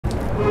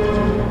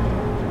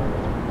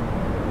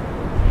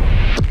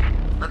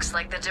Looks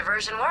like the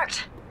diversion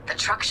worked. The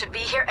truck should be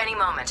here any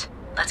moment.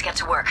 Let's get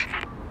to work.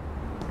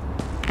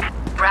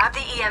 Grab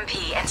the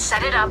EMP and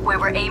set it up where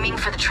we're aiming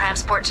for the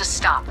transport to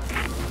stop.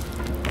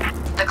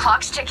 The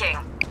clock's ticking.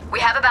 We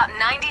have about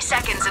 90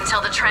 seconds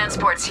until the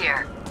transport's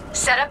here.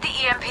 Set up the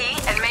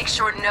EMP and make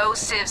sure no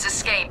civs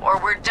escape, or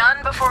we're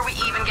done before we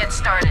even get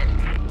started.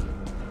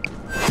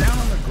 Down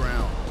on the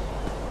ground.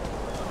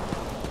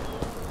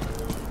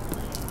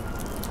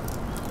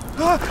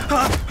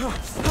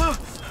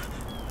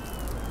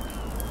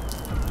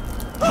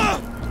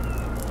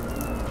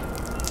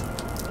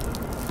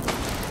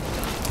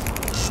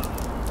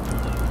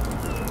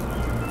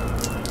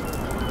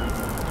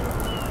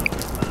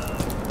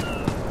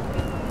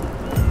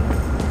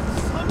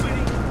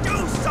 Somebody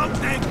do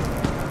something!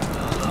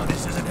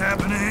 This isn't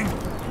happening.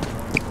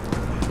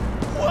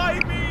 Why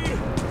me?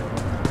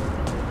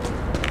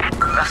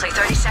 Roughly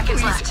 30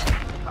 seconds left.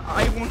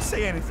 I won't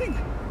say anything.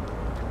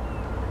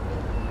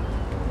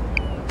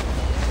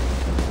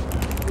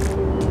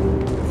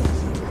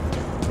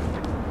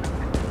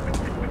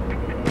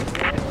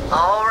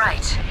 All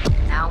right,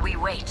 now we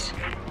wait.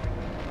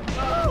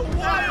 Oh,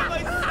 why am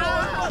I so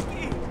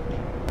unlucky?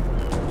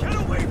 Get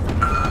away from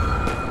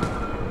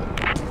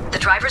me! The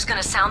driver's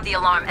gonna sound the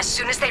alarm as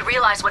soon as they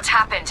realize what's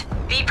happened.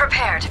 Be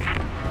prepared.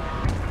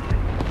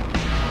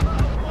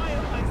 Why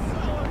am I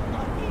so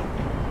unlucky?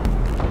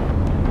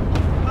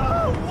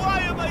 Oh, why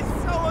am I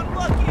so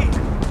unlucky?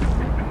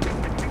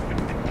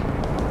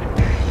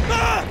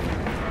 Ah!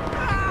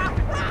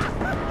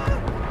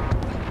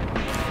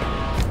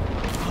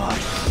 Oh,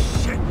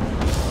 shit!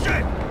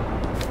 Shit!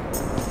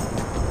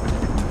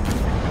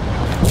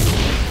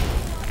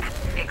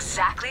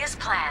 Exactly as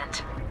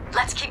planned.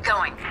 Let's keep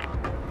going.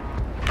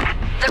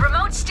 The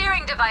remote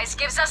steering device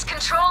gives us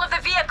control of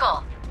the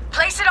vehicle.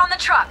 Place it on the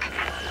truck.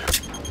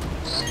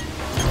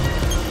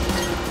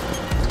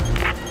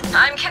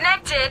 I'm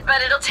connected,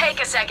 but it'll take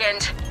a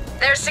second.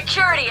 There's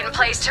security in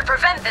place to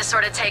prevent this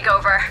sort of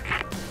takeover.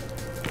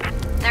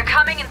 They're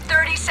coming in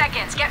 30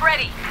 seconds. Get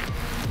ready.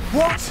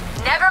 What?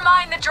 Never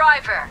mind the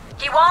driver.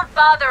 He won't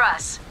bother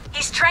us.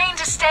 He's trained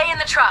to stay in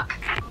the truck.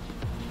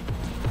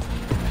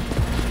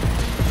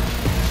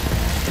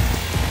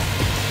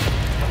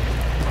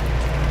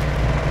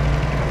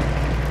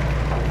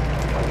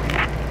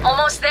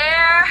 Almost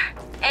there,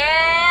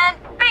 and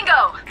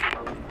bingo!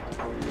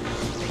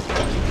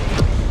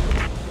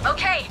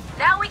 Okay,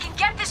 now we can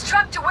get this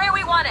truck to where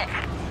we want it.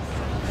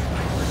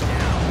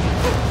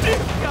 Dear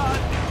God!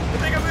 I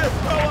think I'm gonna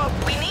throw up!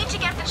 We need to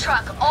get the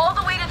truck all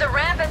the way to the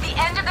ramp at the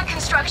end of the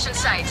construction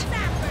site.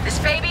 This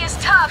baby is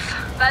tough,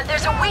 but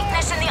there's a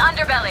weakness in the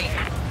underbelly.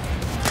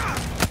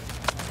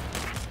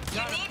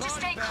 You need to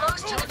stay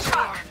close to the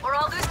truck, or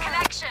I'll lose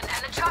connection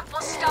and the truck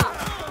will stop.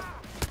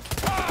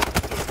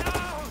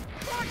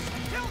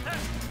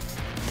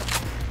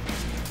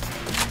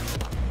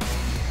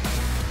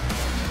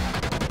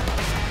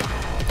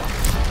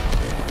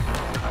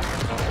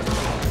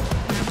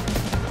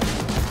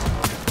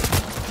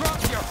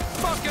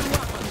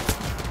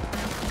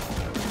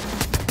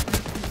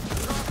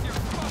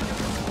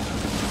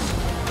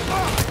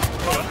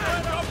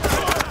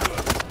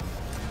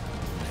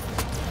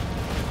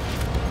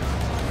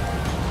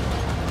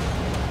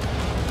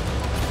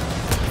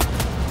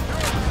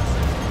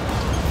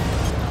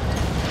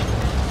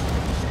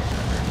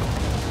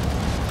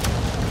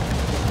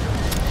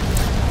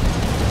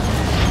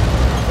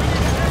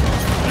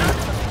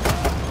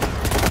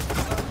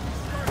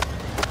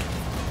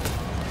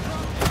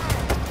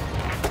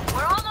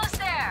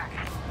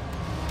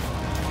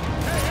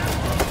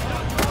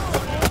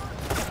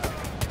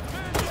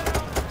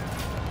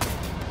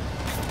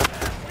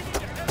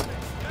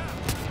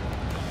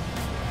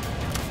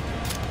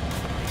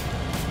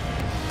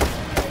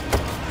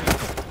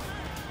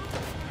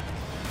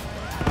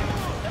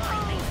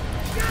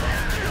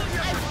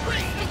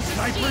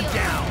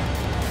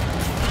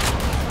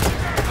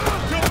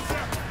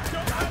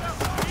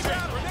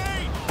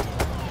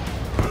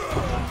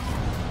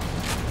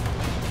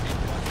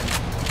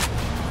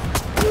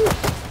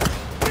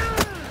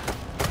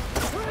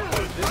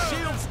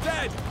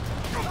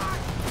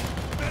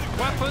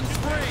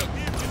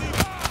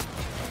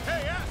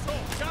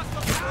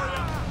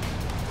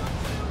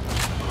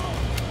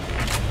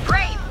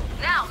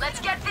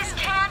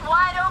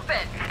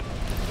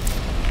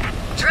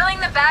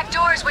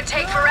 Would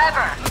take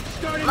forever.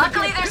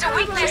 Luckily, there's a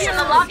weakness in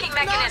the locking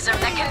mechanism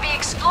that can be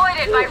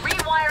exploited by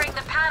rewiring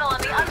the panel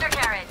on the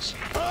undercarriage.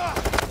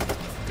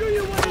 Do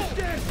you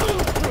understand?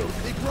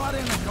 They brought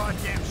in the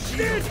goddamn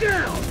shield. Stand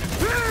down!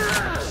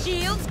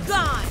 Shield's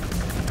gone.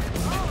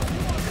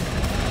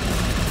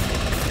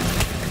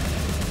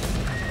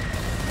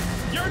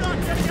 You're not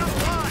getting out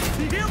alive!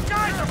 You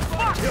guys are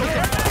fucked!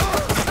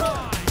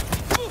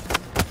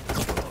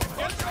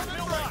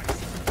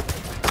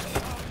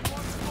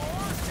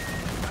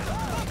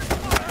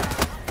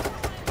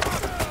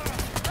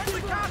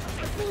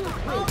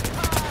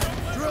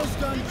 Drill's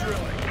done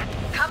drilling.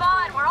 Come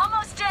on, we're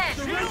almost in.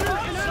 You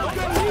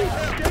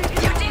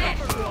did it.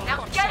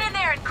 Now get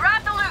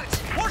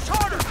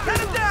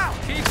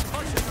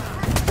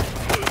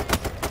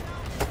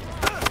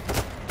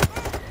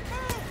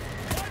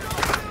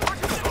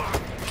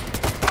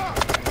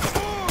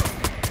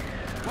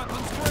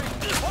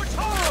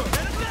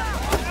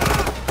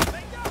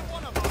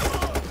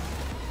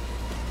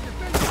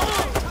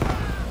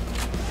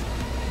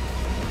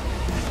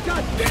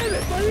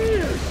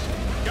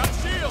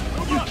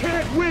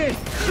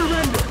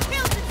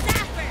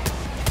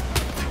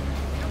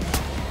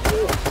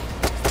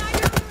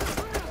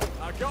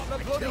the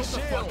bloody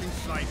fucking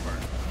sniper.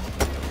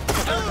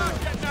 You're not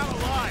getting out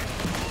alive.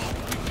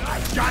 I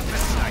got the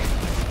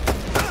sniper.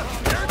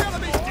 You're gonna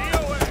be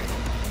DOA.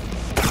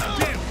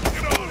 Jim,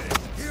 get on it.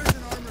 Here's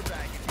an armor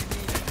bag if you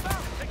need it.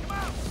 Take him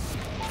out.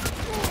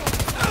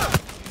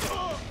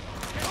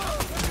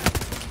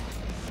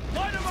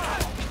 Light him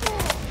up.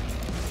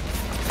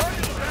 Turn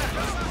his back.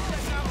 You're not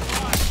getting out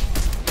alive.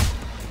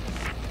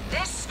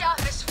 This stuff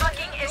is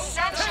fucking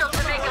essential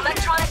to make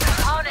electronic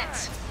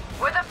components.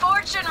 Worth a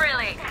fortune,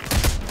 really.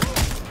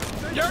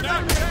 You're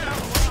not getting out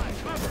alive.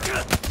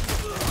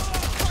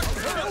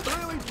 That's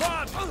really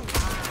fun.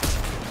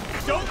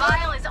 Don't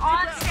Vile is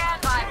on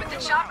standby with the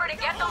chopper to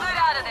get the loot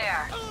out of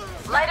there.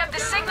 Light up the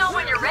signal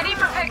when you're ready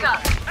for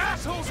pickup.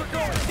 assholes are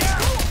going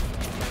down.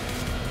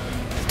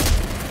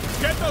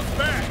 Get those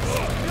bags.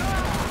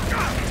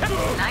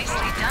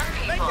 Nicely done,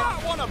 They people.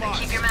 got one of And us.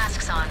 keep your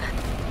masks on.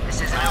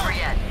 This isn't over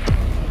yet.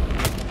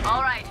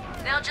 All right,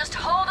 now just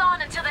hold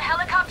on until the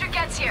helicopter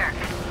gets here.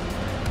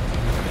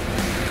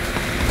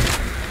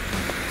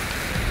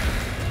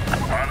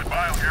 Pilot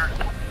Vile here.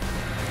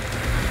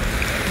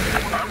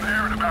 I'm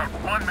there in about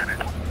 1 minute.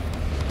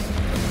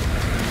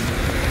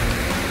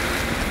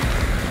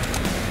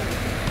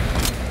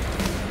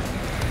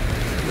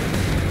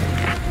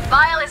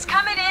 Vile is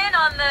coming in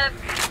on the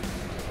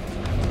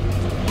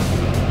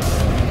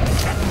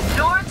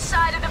north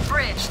side of the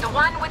bridge, the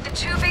one with the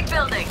 2 big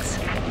buildings.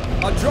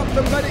 I dropped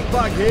the medic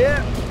bag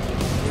here.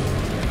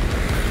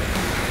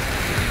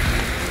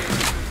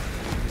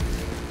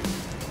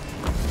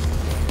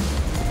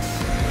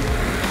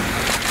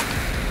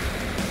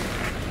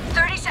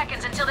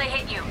 Until they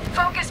hit you.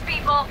 Focus,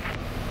 people.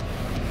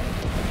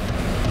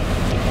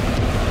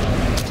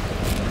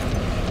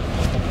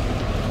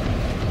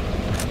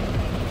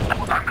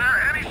 I'm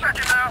there any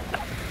second now.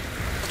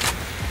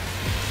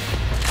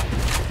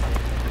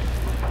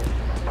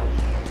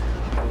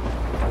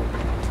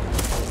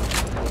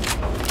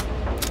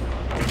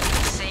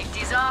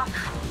 Safety's off.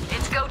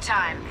 It's go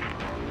time.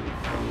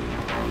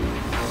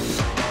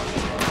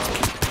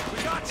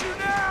 We got you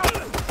now.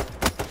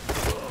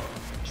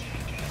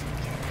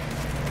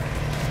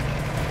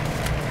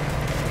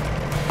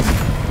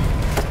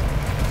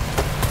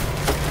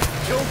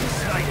 Killed the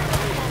sniper.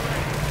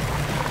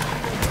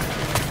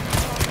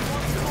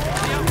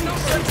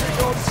 Sentry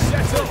gun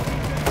set up.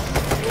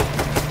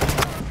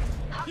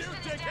 You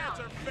dickheads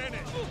are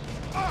finished.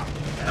 All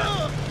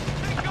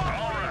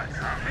right,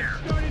 I'm here.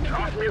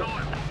 Toss me the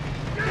loot.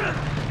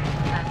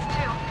 That's 2.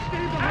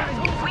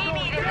 We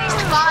need at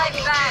least 5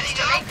 bags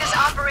to make this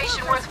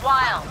operation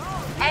worthwhile.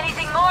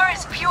 Anything more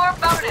is pure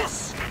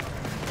bonus.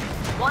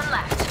 1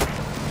 left.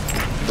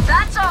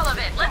 That's all of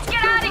it. Let's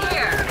get out of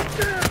here.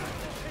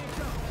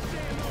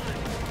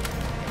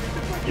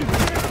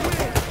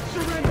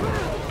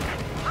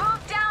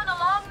 Move down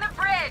along the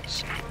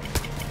bridge.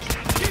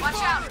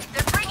 Watch out.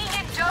 They're bringing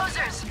in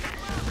dozers.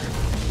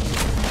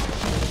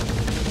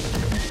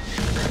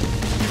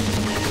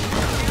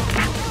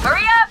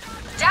 Hurry up!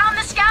 Down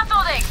the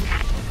scaffolding!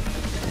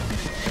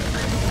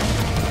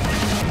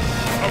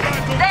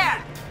 There!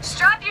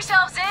 Strap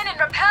yourselves in and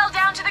rappel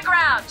down to the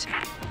ground.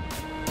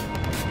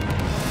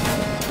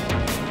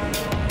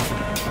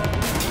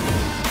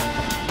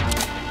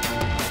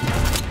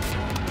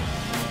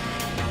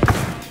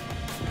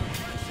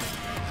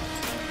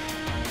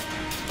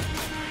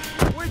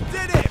 We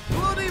did it!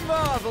 Bloody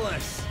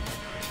marvelous!